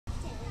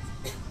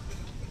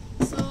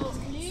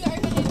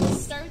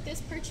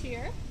this perch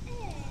here.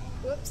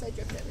 Whoops, I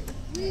dripped everything.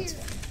 Weird.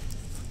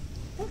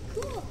 Oh,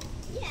 cool.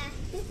 Yeah.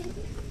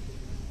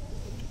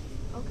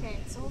 Okay,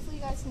 so hopefully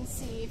you guys can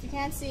see. If you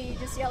can't see,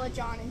 just yell at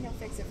John and he'll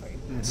fix it for you.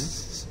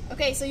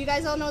 Okay, so you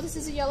guys all know this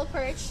is a yellow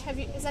perch.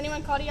 Has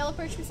anyone caught a yellow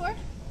perch before?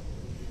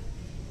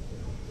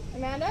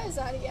 Amanda, is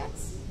that a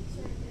yes?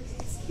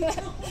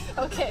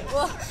 Okay,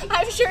 well,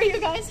 I'm sure you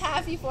guys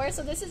have before.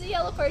 So this is a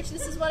yellow perch.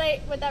 This is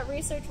what that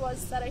research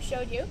was that I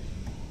showed you.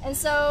 And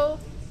so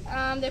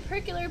the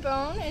opercular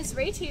bone is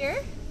right here.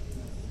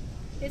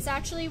 It's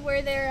actually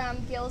where their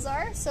gills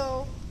are.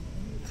 So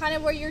kind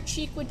of where your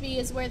cheek would be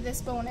is where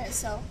this bone is.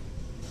 So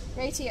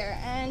right here.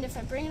 And if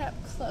I bring it up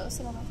close,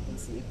 I don't know if you can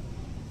see.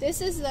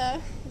 This is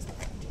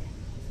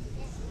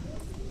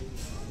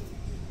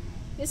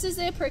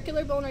the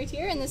opercular bone right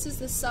here, and this is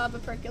the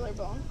subopercular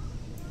bone.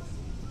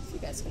 If you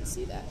guys can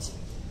see that.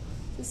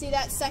 You see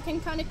that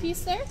second kind of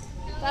piece there?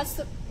 That's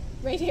the,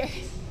 right here.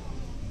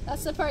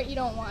 That's the part you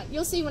don't want.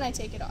 You'll see when I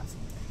take it off.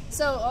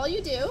 So all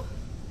you do,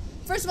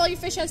 first of all, your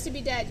fish has to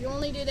be dead. You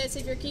only do this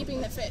if you're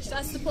keeping the fish.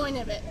 That's the point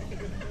of it,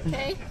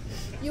 okay?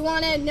 You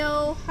want to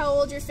know how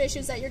old your fish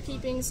is that you're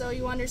keeping so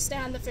you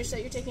understand the fish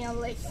that you're taking out of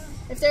the lake.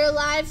 If they're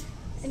alive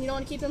and you don't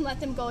want to keep them, let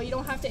them go. You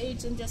don't have to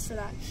age them just for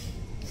that.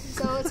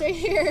 So it's right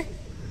here.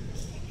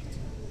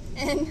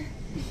 And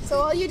so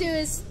all you do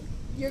is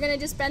you're going to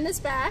just bend this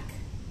back.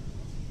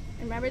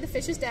 And remember, the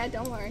fish is dead,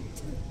 don't worry.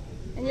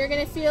 And you're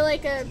going to feel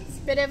like a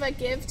bit of a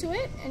give to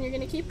it, and you're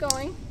going to keep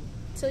going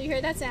until you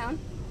hear that sound.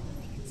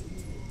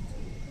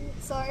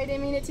 Sorry, I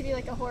didn't mean it to be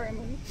like a horror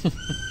movie.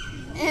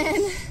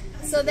 And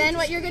so then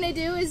what you're going to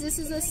do is this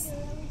is the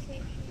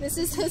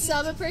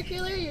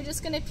subopercular. You're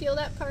just going to peel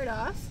that part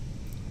off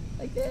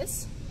like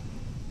this.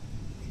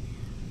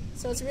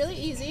 So it's really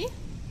easy.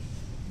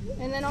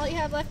 And then all you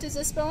have left is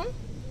this bone.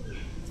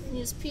 You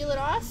just peel it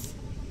off.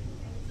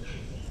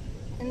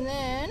 And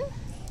then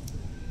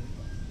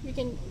you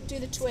can do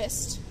the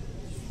twist.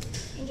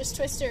 And just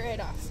twist it right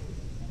off.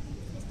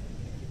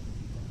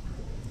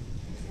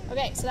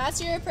 Okay, so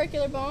that's your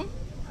opercular bone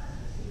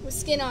with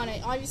skin on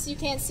it. Obviously you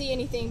can't see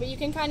anything, but you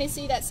can kind of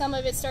see that some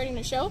of it's starting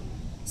to show.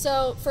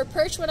 So for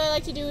perch, what I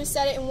like to do is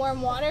set it in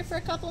warm water for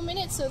a couple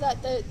minutes so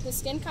that the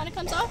skin kind of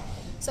comes off.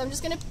 So I'm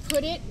just going to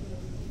put it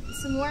in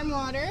some warm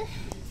water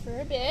for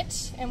a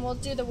bit, and we'll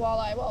do the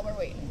walleye while we're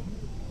waiting.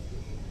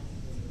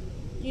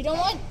 You don't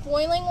want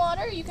boiling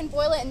water. You can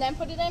boil it and then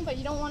put it in, but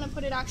you don't want to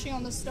put it actually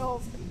on the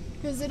stove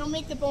because it'll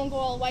make the bone go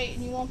all white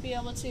and you won't be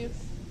able to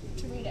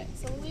read it.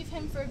 So we'll leave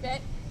him for a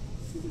bit.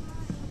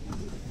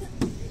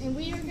 And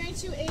we are going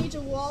to age a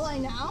walleye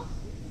now.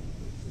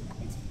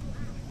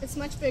 It's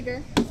much bigger.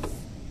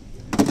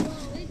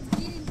 Whoa, it's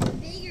getting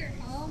bigger.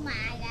 Oh my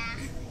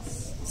gosh.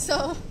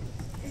 So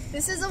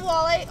this is a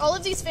walleye. All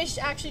of these fish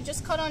actually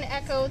just caught on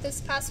Echo this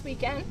past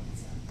weekend.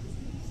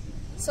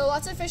 So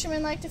lots of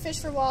fishermen like to fish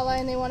for walleye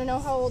and they want to know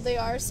how old they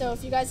are. So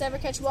if you guys ever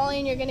catch walleye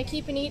and you're going to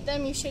keep and eat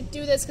them, you should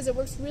do this because it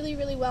works really,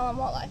 really well on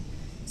walleye.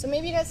 So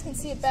maybe you guys can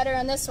see it better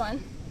on this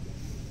one.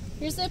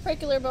 Here's the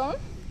opercular bone.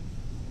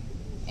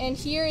 And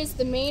here is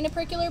the main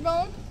opercular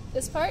bone,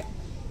 this part.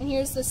 And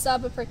here's the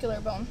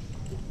subopercular bone.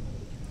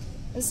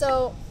 And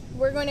so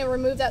we're going to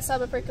remove that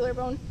subopercular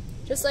bone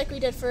just like we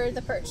did for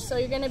the perch. So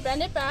you're going to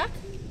bend it back.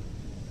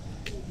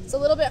 It's a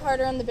little bit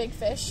harder on the big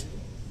fish.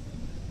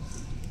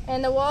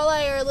 And the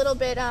walleye are a little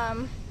bit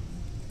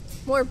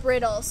more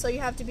brittle, so you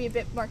have to be a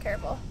bit more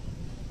careful.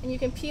 And you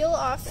can peel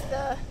off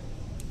the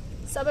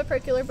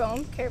subopercular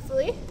bone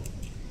carefully.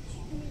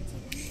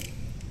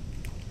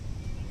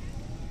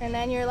 And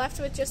then you're left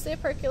with just the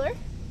opercular.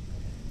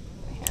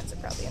 My hands are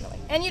probably in the way.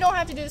 And you don't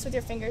have to do this with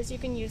your fingers. You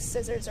can use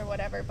scissors or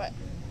whatever, but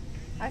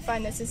I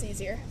find this is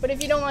easier. But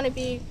if you don't want to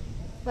be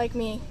like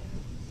me,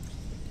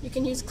 you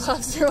can use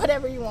gloves or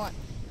whatever you want.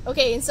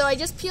 Okay, and so I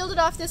just peeled it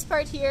off this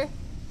part here.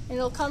 And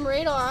it'll come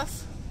right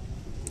off.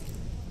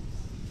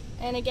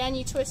 And again,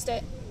 you twist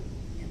it.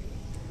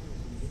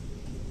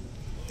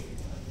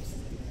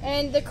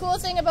 And the cool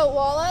thing about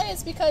walleye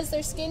is because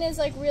their skin is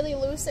like really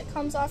loose, it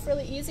comes off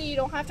really easy. You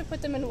don't have to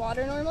put them in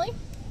water normally.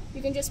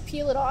 You can just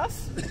peel it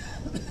off.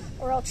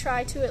 Or I'll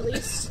try to at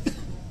least.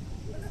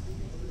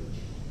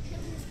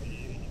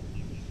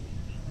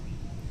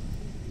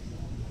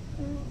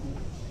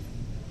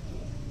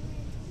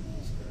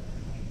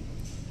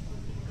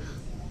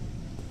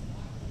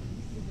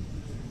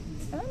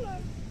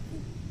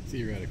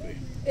 Theoretically.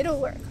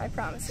 It'll work, I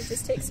promise. It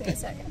just takes me a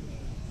second.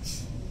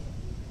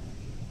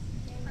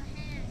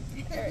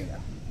 There we go.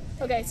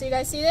 Okay, so you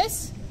guys see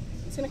this?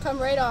 It's going to come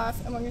right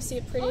off, and we're going to see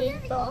a pretty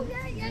bone.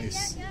 Yeah, I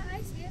see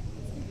it.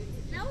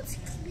 Now it's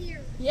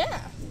clear.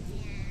 Yeah.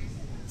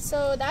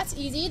 So that's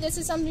easy. This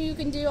is something you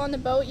can do on the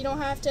boat. You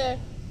don't have to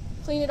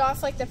clean it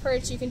off like the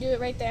perch. You can do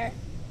it right there.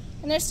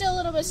 And there's still a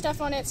little bit of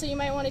stuff on it, so you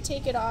might want to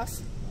take it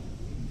off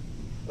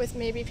with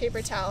maybe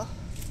paper towel.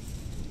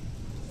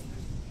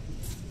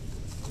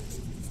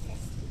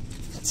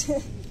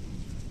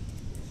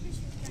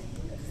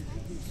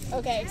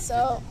 Okay,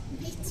 so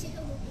it's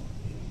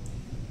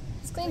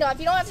cleaned off.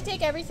 You don't have to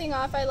take everything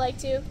off. I like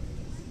to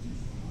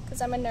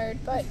because I'm a nerd,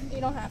 but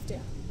you don't have to.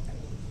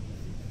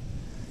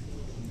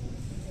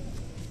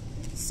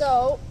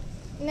 So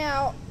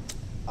now,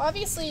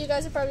 obviously you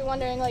guys are probably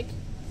wondering, like,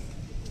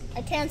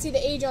 I can't see the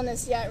age on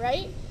this yet,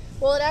 right?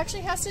 Well, it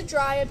actually has to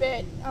dry a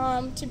bit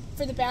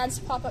for the bands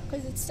to pop up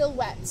because it's still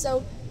wet.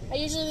 So I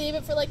usually leave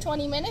it for like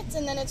 20 minutes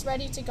and then it's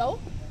ready to go.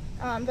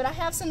 But I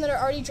have some that are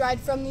already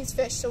dried from these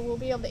fish, so we'll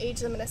be able to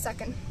age them in a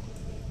second.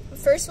 But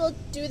first we'll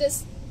do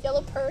this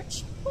yellow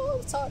perch. Oh,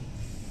 it's hot.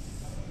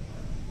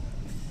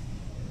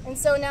 And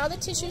so now the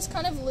tissue is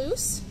kind of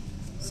loose,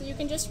 so you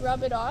can just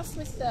rub it off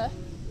with the,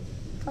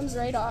 comes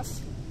right off.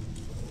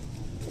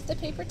 With the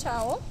paper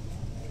towel.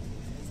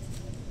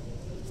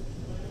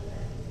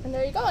 And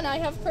there you go, now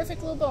you have a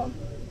perfect little bone.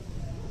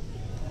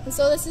 And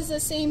so this is the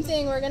same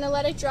thing, we're going to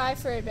let it dry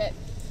for a bit.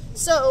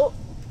 So,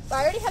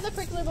 I already have the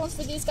Opercular bones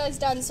for these guys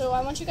done, so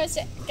I want you guys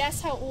to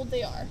guess how old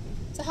they are.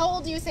 So how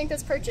old do you think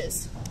this perch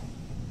is?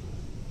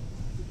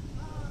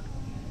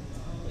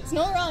 There's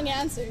no wrong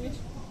answer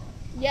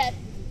yet.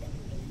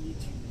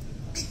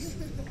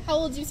 How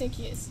old do you think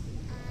he is?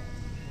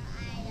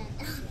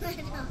 I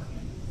don't know.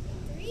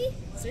 3?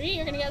 3?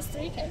 You're going to guess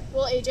 3? Okay,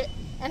 we'll age it.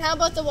 And how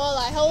about the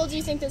walleye? How old do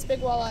you think this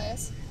big walleye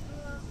is?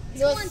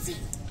 20.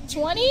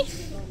 20?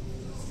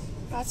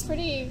 That's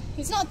pretty,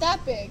 he's not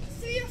that big.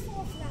 3 or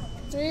 4 for that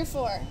one. 3 or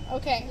 4,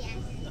 okay.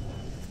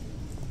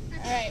 Yeah.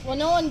 Alright, well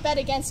no one bet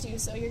against you,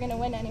 so you're going to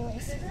win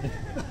anyways.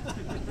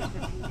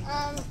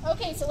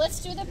 Okay, so let's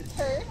do the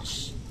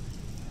perch.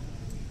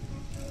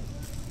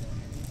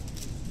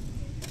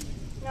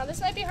 Now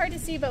this might be hard to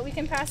see, but we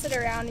can pass it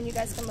around and you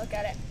guys can look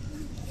at it.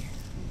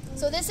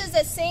 So this is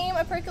the same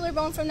Opercular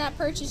bone from that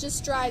perch, it's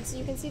just dried so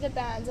you can see the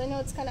bands. I know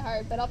it's kind of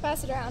hard, but I'll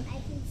pass it around. I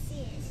can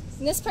see it.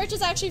 And this perch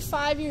is actually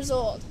 5 years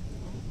old.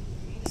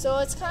 So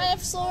it's kind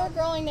of slower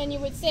growing than you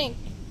would think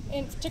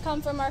to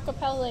come from our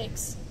Capel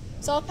lakes.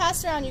 So I'll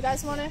pass it around, you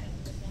guys want to?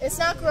 It's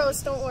not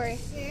gross, don't worry.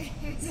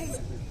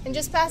 And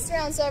just pass it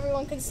around so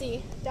everyone can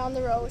see down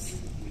the rows.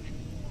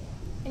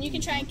 And you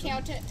can try and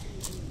count it.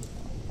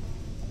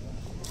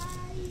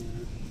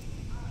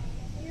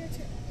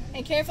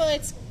 And careful,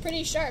 it's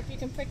pretty sharp. You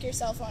can prick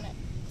yourself on it.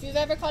 If you've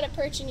ever caught a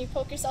perch and you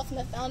poke yourself in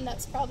the thumb,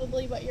 that's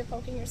probably what you're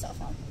poking yourself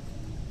on.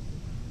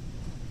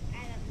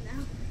 I don't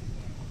know.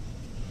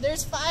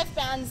 There's 5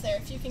 bands there,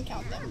 if you can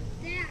count them.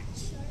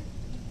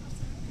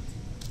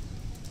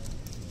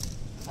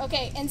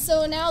 Okay, and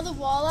so now the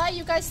walleye,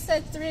 you guys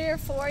said 3 or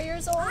 4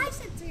 years old? I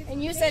said 3 or 4.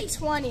 And you said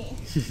 20.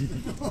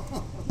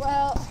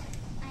 Well,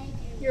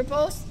 you're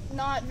both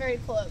not very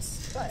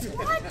close. But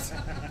What?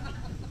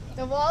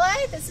 the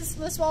walleye, this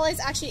walleye is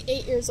actually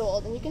 8 years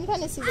old, and you can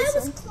kind of see this I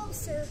was one.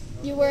 closer.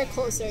 You were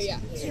closer, yeah.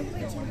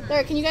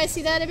 There, can you guys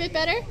see that a bit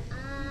better?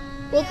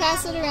 We'll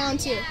pass it around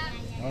too.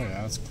 Oh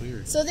yeah, that's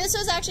clear. So this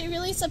was actually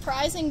really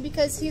surprising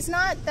because he's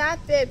not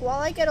that big.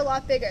 Walleye get a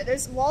lot bigger.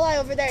 There's walleye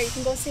over there. You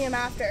can go see him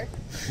after.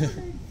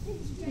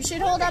 You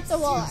should hold up the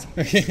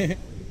walleye.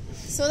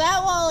 So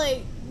that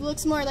walleye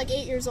looks more like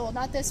 8 years old,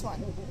 not this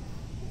one.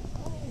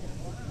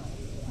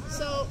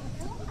 So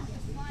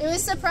it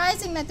was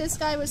surprising that this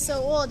guy was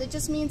so old. It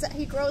just means that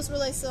he grows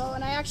really slow.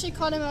 And I actually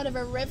caught him out of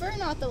a river,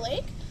 not the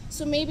lake.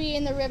 So maybe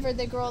in the river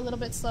they grow a little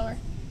bit slower.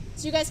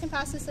 So you guys can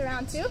pass this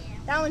around too.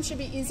 That one should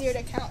be easier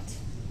to count.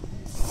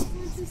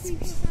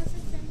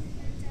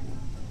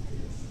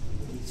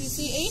 Do you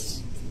see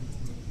 8?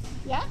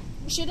 Yeah?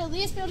 You should at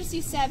least be able to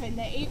see 7.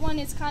 The 8 one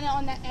is kind of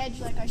on the edge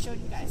like I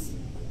showed you guys.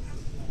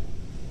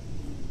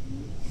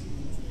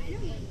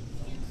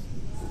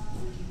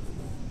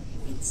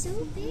 It's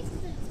so big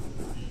though.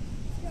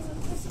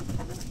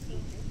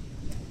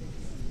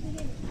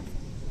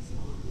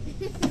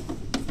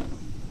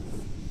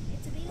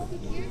 It's a big old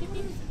here.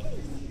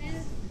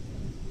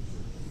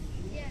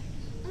 Yeah.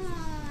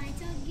 Oh, I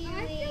told you.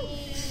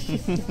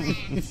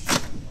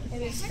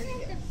 It is pretty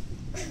good.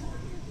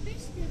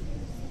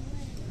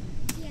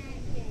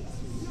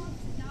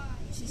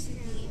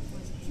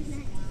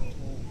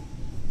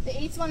 The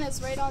 8th one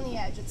is right on the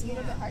edge. It's a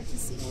little bit hard to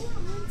see.